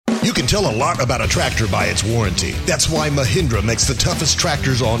You can tell a lot about a tractor by its warranty. That's why Mahindra makes the toughest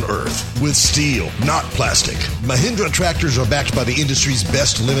tractors on earth. With steel, not plastic. Mahindra tractors are backed by the industry's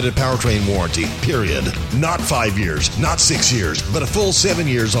best limited powertrain warranty, period. Not 5 years, not 6 years, but a full 7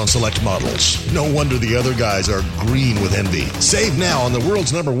 years on select models. No wonder the other guys are green with envy. Save now on the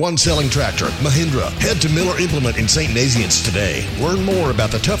world's #1 selling tractor, Mahindra. Head to Miller Implement in St. Nazianz today. Learn more about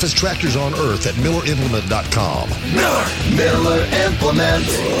the toughest tractors on earth at millerimplement.com. Miller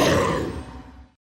Implement.